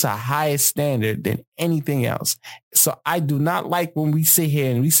accountable to a higher standard than anything else. So I do not like when we sit here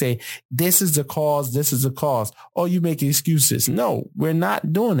and we say, this is the cause, this is the cause. Oh, you make excuses. No, we're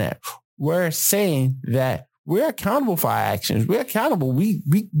not doing that. We're saying that we're accountable for our actions. We're accountable.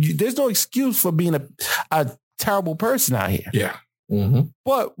 There's no excuse for being a terrible person out here. Yeah.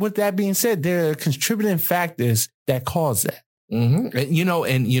 But with that being said, there are contributing factors that cause that.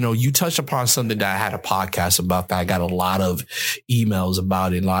 And you touched upon something that I had a podcast about that. I got a lot of emails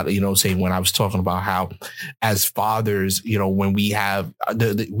about it. A lot of, saying when I was talking about how as fathers, when we have,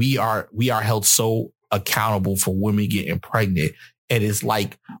 we are held so accountable for women getting pregnant. And it's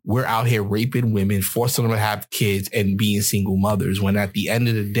like we're out here raping women, forcing them to have kids and being single mothers, when at the end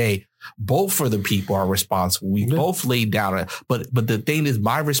of the day, both of the people are responsible. We both laid down. But the thing is,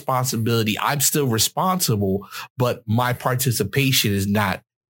 my responsibility, I'm still responsible, but my participation is not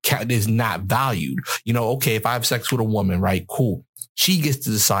valued. Okay, if I have sex with a woman, right? Cool. She gets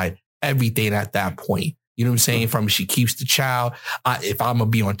to decide everything at that point. You know what I'm saying? From she keeps the child, if I'm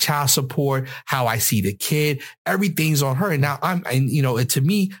gonna be on child support, how I see the kid, everything's on her. And now to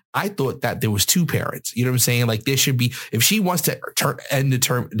me, I thought that there was two parents. You know what I'm saying? Like there should be, if she wants to end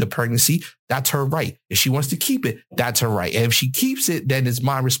the pregnancy, that's her right. If she wants to keep it, that's her right. And if she keeps it, then it's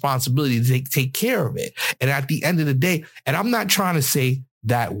my responsibility to take care of it. And at the end of the day, and I'm not trying to say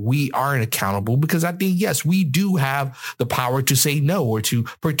that we aren't accountable, because I think, yes, we do have the power to say no or to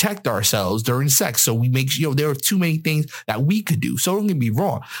protect ourselves during sex. So we make, there are too many things that we could do. So don't get me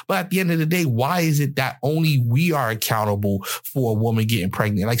wrong. But at the end of the day, why is it that only we are accountable for a woman getting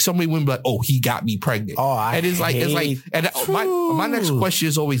pregnant? Like so many women be like, oh, he got me pregnant. My next question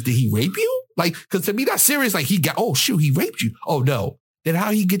is always, did he rape you? Like, cause to me, that's serious. Like he raped you. Oh no. Then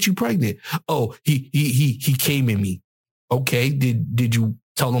how did he get you pregnant? Oh, he came in me. Okay, did you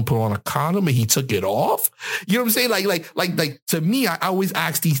tell him to put on a condom and he took it off? You know what I'm saying? Like to me, I always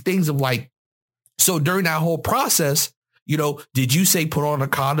ask these things of like, so during that whole process, did you say put on a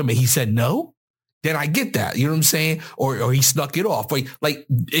condom and he said no? Then I get that. You know what I'm saying? Or he snuck it off. Like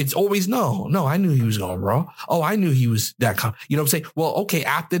it's always no, I knew he was going raw. Oh, I knew he was that. You know what I'm saying? Well, okay,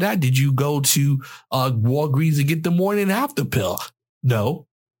 after that, did you go to Walgreens and get the morning after pill? No.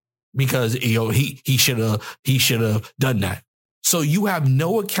 Because he should have done that. So you have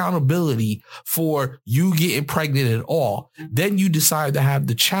no accountability for you getting pregnant at all. Then you decide to have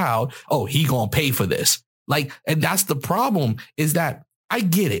the child. Oh, he gonna pay for this. And that's the problem, is that I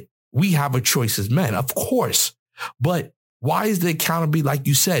get it. We have a choice as men, of course. But why is the accountability, like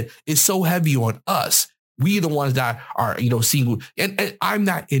you said, is so heavy on us? We the ones that are, single. And I'm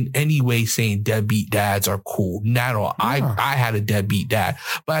not in any way saying deadbeat dads are cool. Not at all. Yeah. I had a deadbeat dad.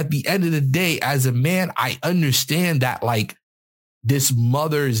 But at the end of the day, as a man, I understand that this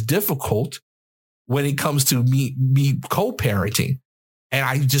mother is difficult when it comes to me co-parenting. And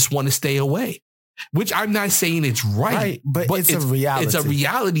I just want to stay away. Which I'm not saying it's right, but it's a reality. It's a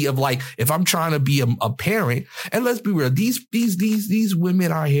reality of if I'm trying to be a parent, and let's be real, these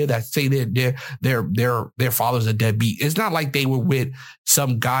women out here that say their father's a deadbeat. It's not like they were with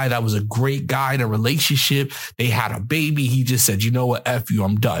some guy that was a great guy in a relationship. They had a baby. He just said, you know what, F you,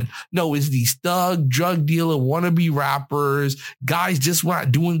 I'm done. No, it's these thug, drug dealer, wannabe rappers, guys just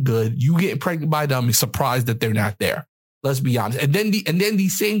not doing good. You get pregnant by them and surprised that they're not there. Let's be honest. And then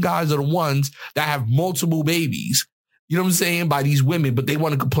these same guys are the ones that have multiple babies. You know what I'm saying? By these women, but they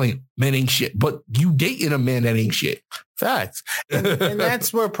want to complain. Men ain't shit. But you dating a man that ain't shit. Facts. And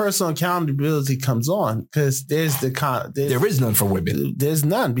that's where personal accountability comes on, because there is none for women. There's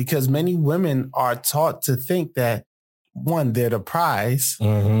none, because many women are taught to think that, one, they're the prize.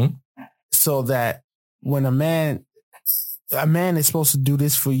 Mm-hmm. So that when a man is supposed to do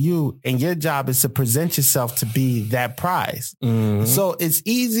this for you, and your job is to present yourself to be that prize. Mm-hmm. So it's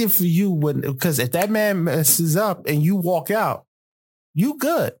easier for you because if that man messes up and you walk out, you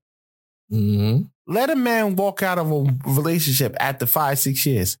good. Mm-hmm. Let a man walk out of a relationship after 5-6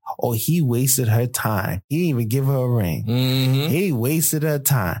 years. Oh, he wasted her time. He didn't even give her a ring. Mm-hmm. He wasted her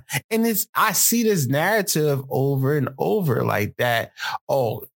time. And I see this narrative over and over like that.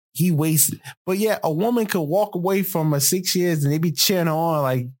 Oh, he wasted. But yeah, a woman could walk away from 6 years and they be cheering her on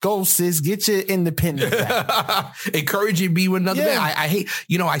like, go sis, get your independence back. Encourage you to be with another man. I hate,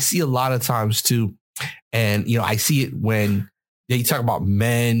 I see a lot of times too. And, I see it when they talk about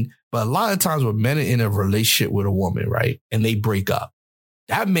men, but a lot of times when men are in a relationship with a woman, right, and they break up,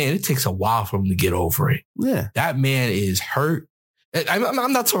 that man, it takes a while for him to get over it. Yeah. That man is hurt.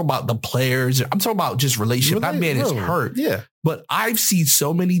 I'm not talking about the players. I'm talking about just relationship. That man is hurt. Yeah. But I've seen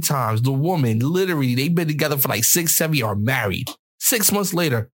so many times the woman, literally, they've been together for like 6, 7 years, are married. 6 months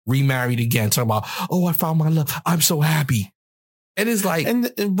later, remarried again. Talking about, oh, I found my love. I'm so happy. And it's like,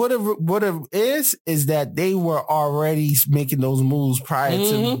 and what it is that they were already making those moves prior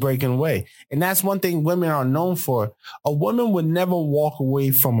to breaking away. And that's one thing women are known for. A woman would never walk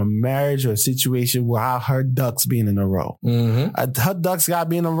away from a marriage or a situation without her ducks being in a row. Mm-hmm. Her ducks got to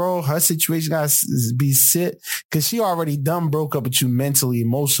be in a row. Her situation got to be set, because she already done broke up with you mentally,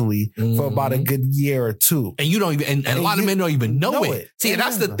 emotionally for about a good year or two. And you don't even, and a lot of men don't even know it. See, and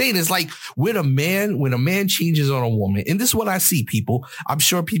that's the thing. It's like when a man changes on a woman, and this is what I see, people. I'm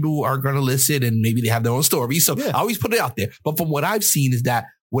sure people are going to listen and maybe they have their own story. So I always put it out there. But from what I've seen is that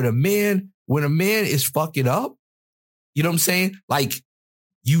when a man is fucking up, you know what I'm saying? Like,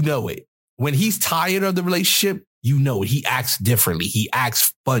 you know it. When he's tired of the relationship, you know it. He acts differently. He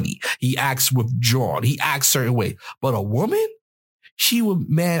acts funny. He acts withdrawn. He acts certain way. But a woman,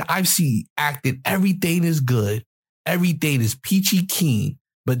 I've seen acting, everything is good. Everything is peachy keen.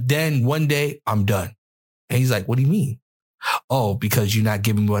 But then one day, I'm done. And he's like, what do you mean? Oh, because you're not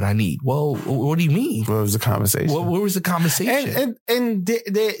giving me what I need. Well, what do you mean? What was the conversation? What was the conversation? And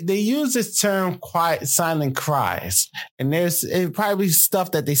they use this term quiet, silent cries. And there's probably stuff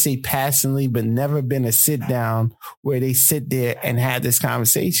that they say passively, but never been a sit down where they sit there and have this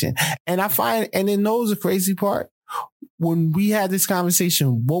conversation. And I find, and it knows the crazy part. When we had this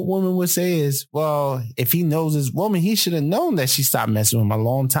conversation, what woman would say is, well, if he knows this woman, he should have known that she stopped messing with him a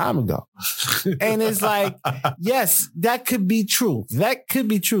long time ago. And it's like, yes, that could be true. That could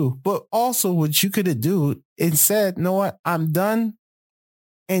be true. But also what you could have done is said, you know what, I'm done,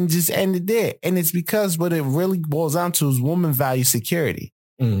 and just ended there. And it's because what it really boils down to is women value security.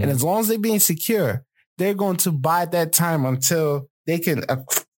 Mm-hmm. And as long as they're being secure, they're going to bide that time until they can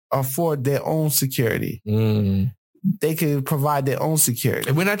afford their own security. Mm-hmm. They can provide their own security.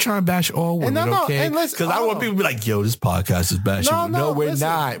 And we're not trying to bash all women, okay? Because I want people to be like, yo, this podcast is bashing. No, we're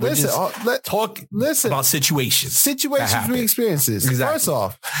not. We're just talk about situations. Situations we experiences. Exactly. First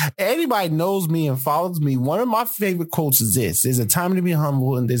off, anybody knows me and follows me, one of my favorite quotes is this: there's a time to be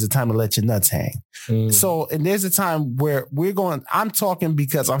humble and there's a time to let your nuts hang. So, and there's a time where I'm talking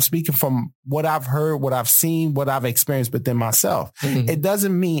because I'm speaking from what I've heard, what I've seen, what I've experienced within myself. It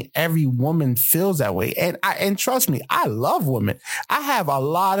doesn't mean every woman feels that way. And trust me, I love women. I have a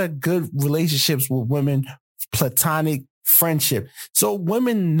lot of good relationships with women, platonic friendship. So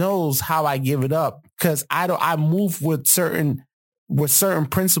women knows how I give it up, because I move with certain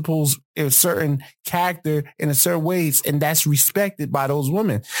principles, a certain character in a certain ways, and that's respected by those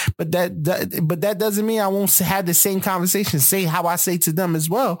women. But that doesn't mean I won't have the same conversation, say how I say to them as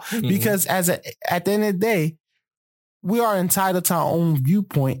well, because at the end of the day, we are entitled to our own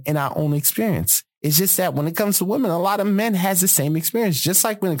viewpoint and our own experience. It's just that when it comes to women, a lot of men has the same experience. Just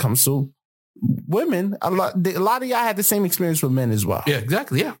like when it comes to women, a lot of y'all had the same experience with men as well. Yeah,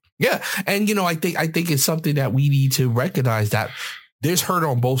 exactly. Yeah. And I think it's something that we need to recognize, that there's hurt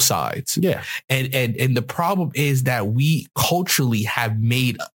on both sides. Yeah. And the problem is that we culturally have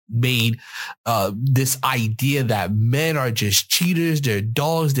made this idea that men are just cheaters, they're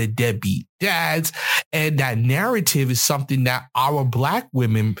dogs, they're deadbeat dads. And that narrative is something that our Black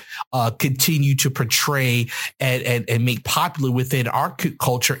women continue to portray and make popular within our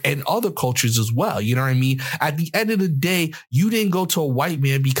culture and other cultures as well. You know what I mean? At the end of the day, you didn't go to a white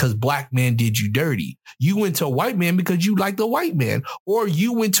man because Black man did you dirty. You went to a white man because you liked the white man, or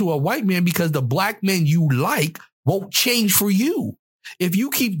you went to a white man because the Black man you like won't change for you. If you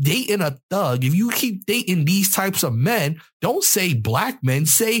keep dating a thug, if you keep dating these types of men, don't say black men.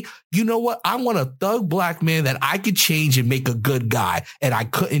 Say, you know what? I want a thug black man that I could change and make a good guy. And I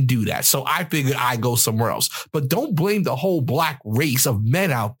couldn't do that. So I figured I'd go somewhere else. But don't blame the whole black race of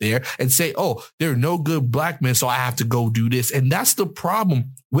men out there and say, oh, there are no good black men, so I have to go do this. And that's the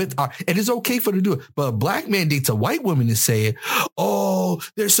problem with and it's okay for them to do it. But a black man dates a white woman and saying, oh,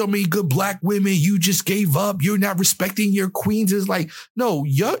 there's so many good black women. You just gave up. You're not respecting your queens. It's like, no,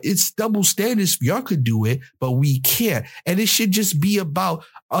 it's double standards. Y'all could do it, but we can't. And it should just be about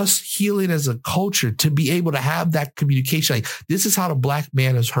us healing as a culture to be able to have that communication. Like, this is how the black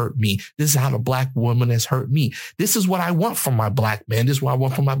man has hurt me. This is how the black woman has hurt me. This is what I want from my black man. This is what I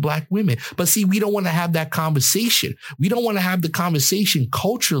want from my black women. But see, we don't want to have that conversation. We don't want to have the conversation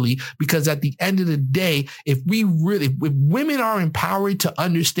culturally, because at the end of the day, if women are empowered to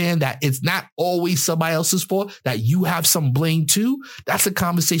understand that it's not always somebody else's fault, that you have some blame too, that's a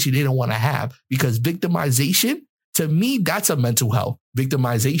conversation they don't want to have, because victimization, to me, that's a mental health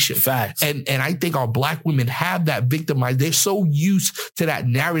victimization. Facts. And I think our black women have that victimized. They're so used to that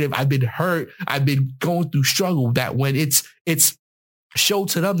narrative. I've been hurt. I've been going through struggle, that when it's showed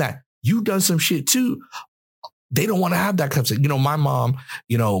to them that you done some shit too, they don't want to have that conversation. You know, my mom,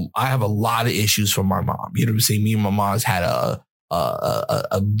 you know, I have a lot of issues from my mom. You know what I'm saying? Me and my mom's had a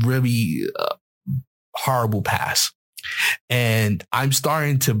really horrible past. And I'm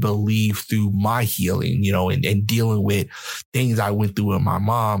starting to believe through my healing, you know, and dealing with things I went through with my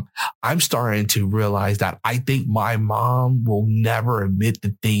mom, I'm starting to realize that I think my mom will never admit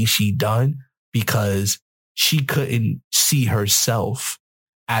the things she done because she couldn't see herself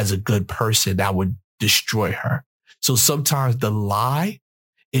as a good person that would destroy her. So sometimes the lie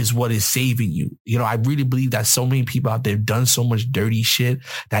is what is saving you. You know, I really believe that so many people out there have done so much dirty shit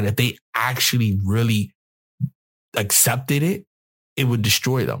that if they actually really accepted it, it would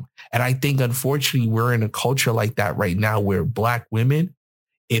destroy them. And I think, unfortunately, we're in a culture like that right now, where black women,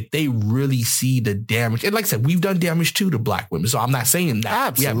 if they really see the damage, and like I said, we've done damage too to black women. So I'm not saying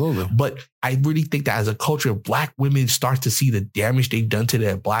that. Absolutely. But I really think that as a culture, if black women start to see the damage they've done to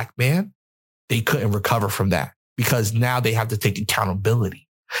their black man, they couldn't recover from that, because now they have to take accountability.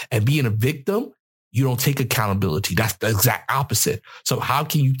 And being a victim, you don't take accountability. That's the exact opposite. So how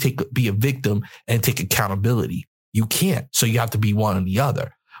can you be a victim and take accountability? You can't. So you have to be one or the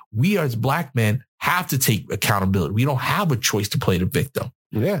other. We as black men have to take accountability. We don't have a choice to play the victim.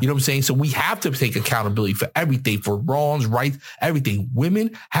 Yeah. You know what I'm saying? So we have to take accountability for everything, for wrongs, rights, everything.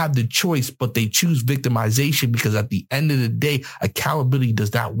 Women have the choice, but they choose victimization, because at the end of the day, accountability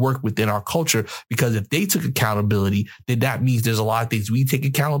does not work within our culture. Because if they took accountability, then that means there's a lot of things we take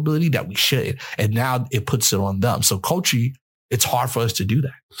accountability that we shouldn't. And now it puts it on them. So culturally, it's hard for us to do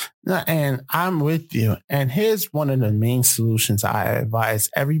that. And I'm with you. And here's one of the main solutions I advise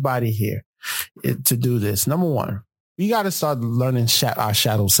everybody here to do this. Number one, we got to start learning our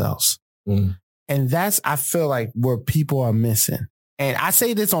shadow selves. And that's, I feel like, where people are missing. And I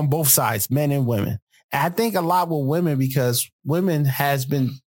say this on both sides, men and women. And I think a lot with women, because women has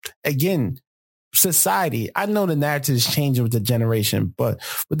been, again, society. I know the narrative is changing with the generation, but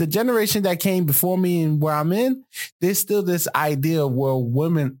with the generation that came before me and where I'm in, there's still this idea where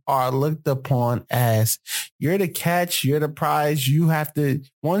women are looked upon as, you're the catch, you're the prize. You have to,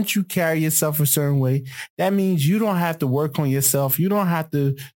 once you carry yourself a certain way, that means you don't have to work on yourself. You don't have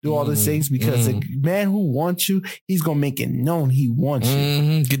to do all these things, because the man who wants you, he's going to make it known he wants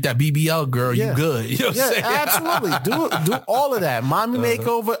you. Get that BBL, girl. You good. You know what I'm saying? Absolutely. Do all of that. Mommy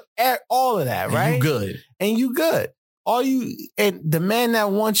makeover, all of that, right? You good. And you good. And the man that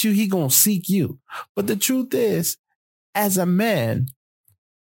wants you, he going to seek you. But the truth is, as a man,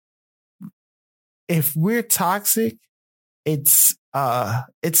 if we're toxic, it's a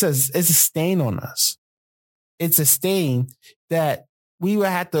stain on us. It's a stain that we would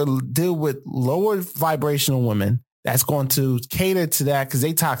have to deal with lower vibrational women that's going to cater to that, because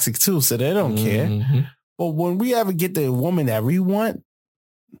they toxic too, so they don't care. But when we ever get the woman that we want,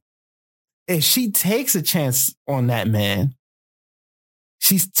 if she takes a chance on that man,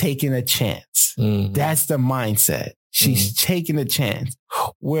 she's taking a chance. That's the mindset. She's taking a chance.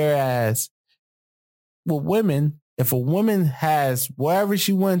 Whereas with women, if a woman has whatever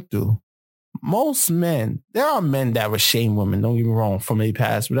she went through, most men, there are men that would shame women, don't get me wrong, from their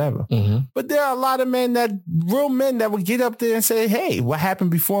past, whatever. But there are a lot of real men that would get up there and say, hey, what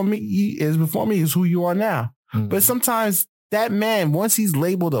happened before me is who you are now. But sometimes that man, once he's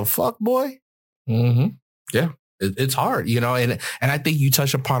labeled a fuck boy, yeah, It's hard, you know, and I think you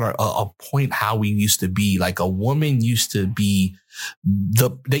touch upon a point how we used to be. Like a woman used to be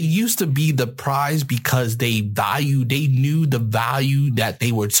the prize because they knew the value that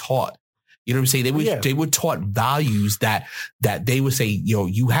they were taught. You know what I'm saying? They were taught values that they would say,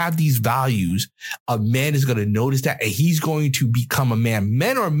 you have these values. A man is going to notice that and he's going to become a man.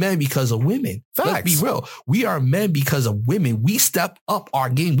 Men are men because of women. Facts. Let's be real. We are men because of women. We step up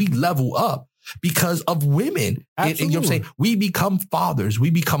our game. We level up because of women. And you know what I'm saying? We become fathers. We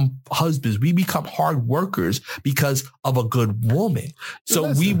become husbands. We become hard workers because of a good woman.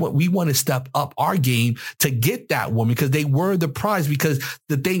 So we want to step up our game to get that woman because they were the prize. Because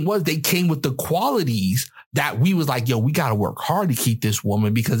the thing was, they came with the qualities that we was like, we got to work hard to keep this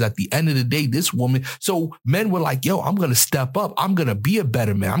woman because at the end of the day, this woman. So men were like, I'm going to step up. I'm going to be a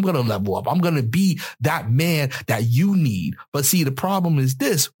better man. I'm going to level up. I'm going to be that man that you need. But see, the problem is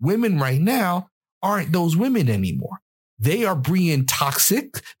this: women right now aren't those women anymore. They are bringing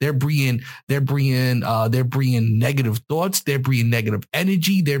toxic. They're bringing negative thoughts. They're bringing negative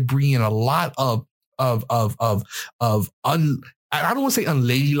energy. They're bringing a lot of I don't want to say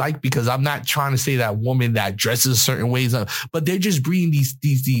unladylike because I'm not trying to say that woman that dresses certain ways, but they're just bringing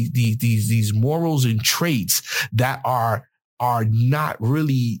these morals and traits that are not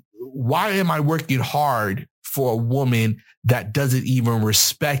really. Why am I working hard for a woman that doesn't even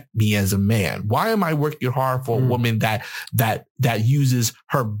respect me as a man? Why am I working hard for a woman that uses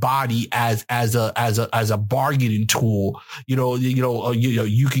her body as a bargaining tool?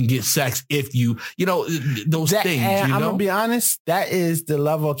 You can get sex if those things. And I'm gonna be honest, that is the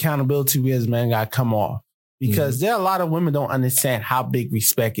level of accountability we as men got to come off because there are a lot of women don't understand how big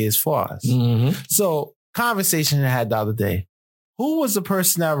respect is for us. Mm-hmm. So, conversation I had the other day. Who was the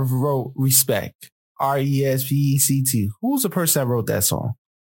person that wrote Respect? RESPECT. Who's the person that wrote that song?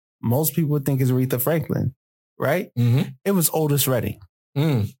 Most people would think it's Aretha Franklin, right? Mm-hmm. It was Otis Redding.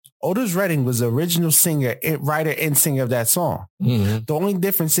 Otis Redding was the original singer, writer, and singer of that song. Mm-hmm. The only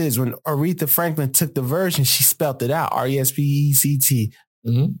difference is when Aretha Franklin took the version, she spelled it out, RESPECT.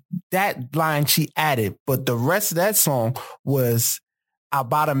 Mm-hmm. That line she added, but the rest of that song was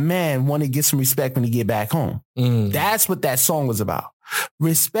about a man wanting to get some respect when he get back home. That's what that song was about.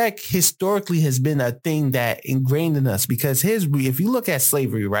 Respect historically has been a thing that ingrained in us because if you look at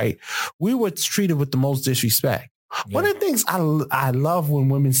slavery, right, we were treated with the most disrespect. Yeah. One of the things I love when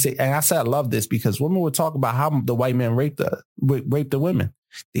women say, and I say I love this because women would talk about how the white man raped the women.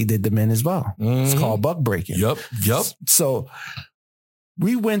 They did the men as well. It's called buck breaking. Yep. So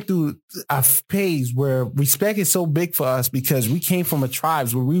we went through a phase where respect is so big for us because we came from a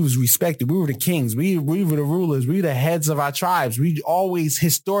tribes where we was respected. We were the kings. We were the rulers. We were the heads of our tribes. We always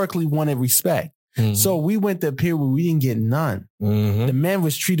historically wanted respect. Mm-hmm. So we went to a period where we didn't get none. Mm-hmm. The man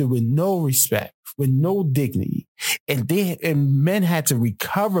was treated with no respect, with no dignity. And men had to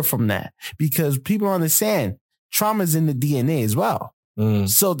recover from that because people understand trauma's in the DNA as well.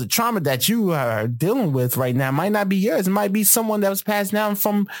 So the trauma that you are dealing with right now might not be yours. It might be someone that was passed down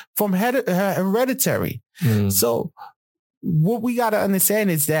from hereditary. So what we got to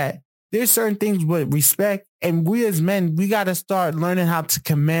understand is that there's certain things with respect, and we as men, we got to start learning how to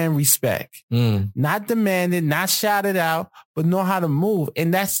command respect. Not demand it, not shout it out, but know how to move.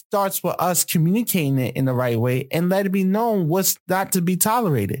 And that starts with us communicating it in the right way and let it be known what's not to be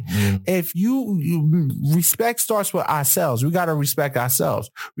tolerated. If you respect starts with ourselves. We got to respect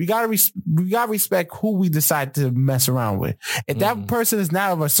ourselves. We got to respect who we decide to mess around with. If that person is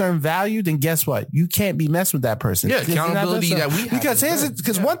not of a certain value, then guess what? You can't be messing with that person. Yeah, accountability that we have.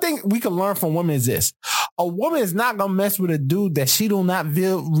 Because one thing we can learn from women is this. A woman is not going to mess with a dude that she do not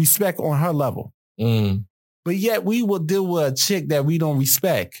feel respect on her level. But yet we will deal with a chick that we don't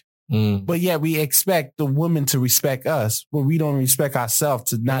respect. But yet we expect the woman to respect us, but we don't respect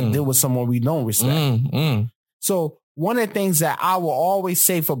ourselves to not deal with someone we don't respect. So one of the things that I will always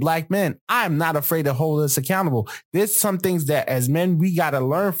say for black men, I am not afraid to hold us accountable. There's some things that as men, we got to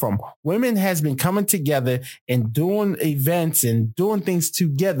learn from. Women has been coming together and doing events and doing things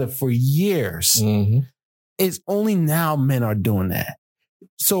together for years. It's only now men are doing that.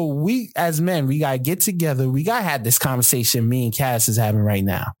 So we, as men, we got to get together. We got to have this conversation me and Cass is having right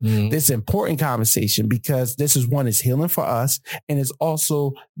now. This important conversation because this is one is healing for us. And it's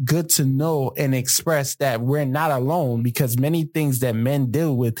also good to know and express that we're not alone because many things that men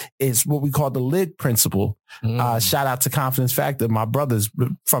deal with is what we call the lid principle. Shout out to Confidence Factor, my brothers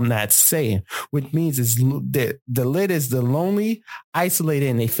from that saying, which means is the lid is the lonely, isolated,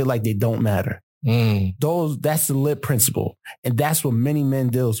 and they feel like they don't matter. That's the lip principle. And that's what many men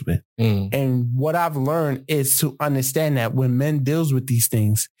deals with. And what I've learned is to understand that when men deals with these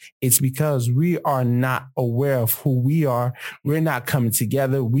things, it's because we are not aware of who we are. We're not coming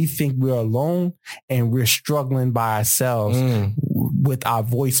together. We think we're alone and we're struggling by ourselves with our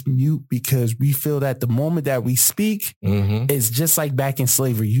voice mute because we feel that the moment that we speak, it's just like back in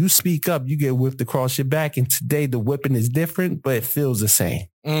slavery. You speak up, you get whipped across your back. And today the whipping is different, but it feels the same.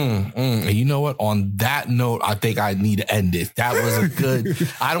 And you know what? On that note, I think I need to end it. That was a good.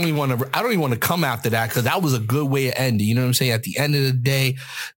 I don't even want to come after that because that was a good way to end it. You know what I'm saying? At the end of the day,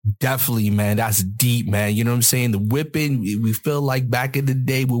 definitely, man, that's deep, man. You know what I'm saying? The whipping, we feel like back in the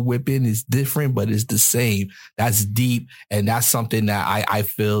day with whipping is different, but it's the same. That's deep, and that's something that I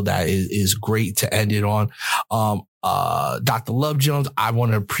feel that is great to end it on. Dr. Love Jones, I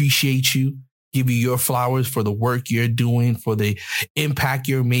want to appreciate you. Give you your flowers for the work you're doing, for the impact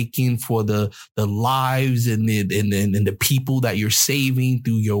you're making, for the lives and the people that you're saving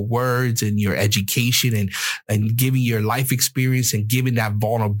through your words and your education and giving your life experience and giving that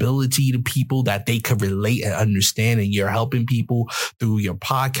vulnerability to people that they could relate and understand. And you're helping people through your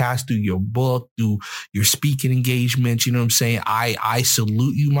podcast, through your book, through your speaking engagements. You know what I'm saying? I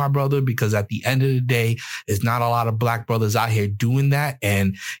salute you, my brother, because at the end of the day, there's not a lot of Black brothers out here doing that.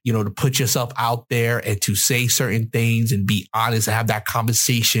 And, you know, to put yourself out there and to say certain things and be honest and have that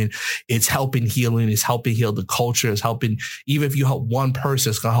conversation, it's helping healing, it's helping heal the culture, it's helping, even if you help one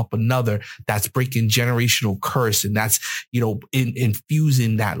person, it's going to help another. That's breaking generational curse. And that's, you know,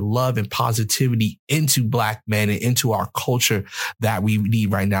 infusing that love and positivity into Black men and into our culture that we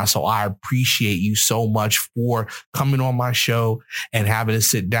need right now. So I appreciate you so much for coming on my show and having to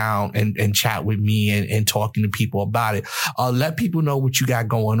sit down and chat with me and talking to people about it. Let people know what you got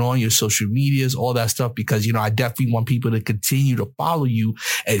going on, your social media, all that stuff, because, you know, I definitely want people to continue to follow you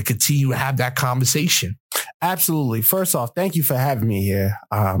and continue to have that conversation. Absolutely. First off, thank you for having me here.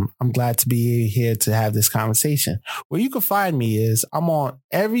 I'm glad to be here to have this conversation. Where you can find me is I'm on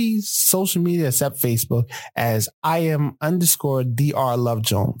every social media except Facebook as I am_Dr. Love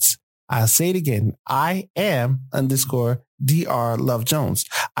Jones. I'll say it again. I am_Dr. Love Jones.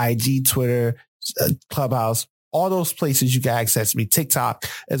 IG, Twitter, Clubhouse, all those places you can access me. TikTok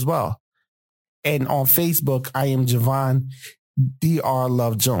as well. And on Facebook, I am Javon Dr.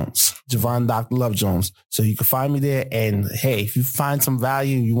 Love Jones, Javon Dr. Love Jones. So you can find me there. And hey, if you find some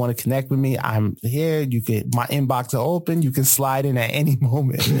value, you want to connect with me, I'm here. My inbox is open. You can slide in at any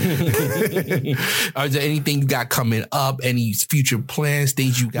moment. Is there anything you got coming up? Any future plans,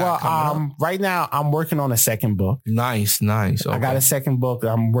 things you got coming up? Right now, I'm working on a second book. Nice. Okay. I got a second book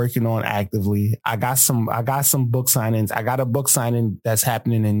I'm working on actively. I got some book signings. I got a book signing that's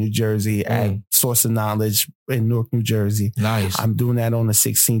happening in New Jersey at Source of Knowledge in Newark, New Jersey. Nice. I'm doing that on the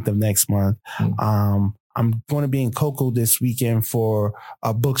 16th of next month. I'm going to be in Cocoa this weekend for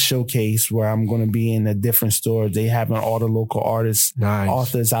a book showcase where I'm going to be in a different store. They have all the local artists,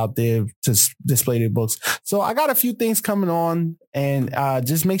 authors out there to display their books. So I got a few things coming on, and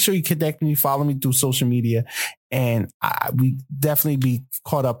just make sure you connect with me, follow me through social media, and we definitely be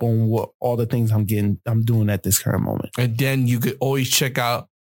caught up on what all the things I'm doing at this current moment. And then you could always check out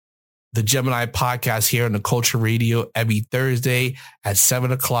the Gemini podcast here on the Culture Radio every Thursday at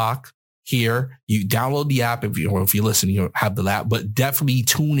 7:00 here. You download the app if you listen, you don't have the app, but definitely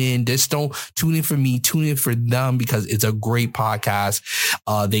tune in. Just don't tune in for me, tune in for them, because it's a great podcast.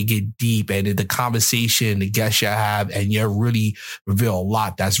 They get deep, and the conversation, the guests you have, and you really reveal a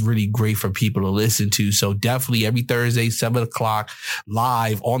lot that's really great for people to listen to. So definitely every Thursday, 7:00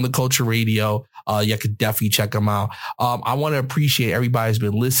 live on the Culture Radio. You could definitely check them out. I want to appreciate everybody who's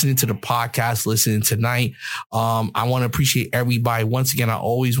been listening to the podcast, listening tonight. I want to appreciate everybody. Once again, I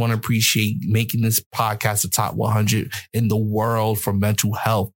always want to appreciate making this podcast the top 100 in the world for mental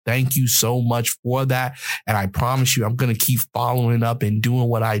health. Thank you so much for that. And I promise you, I'm going to keep following up and doing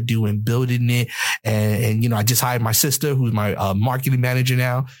what I do and building it. And you know, I just hired my sister, who's my marketing manager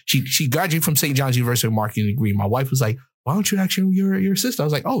now. She graduated from St. John's University of Marketing degree. My wife was like, why don't you actually your sister? I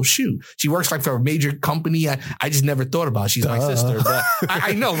was like, oh, shoot. She works like for a major company. I just never thought about it. She's my sister. But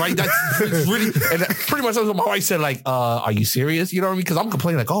I know, right? That's really, and pretty much that's what my wife said, like, are you serious? You know what I mean? Because I'm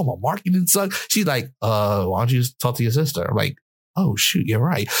complaining like, oh, my marketing sucks. She's like, why don't you just talk to your sister? I'm like, oh, shoot, you're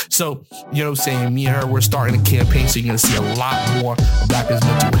right. So, you know what I'm saying? Me and her, we're starting a campaign. So you're going to see a lot more of Black men's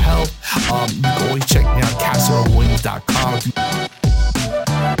mental health. You can always check me out, CastleWilliams.com.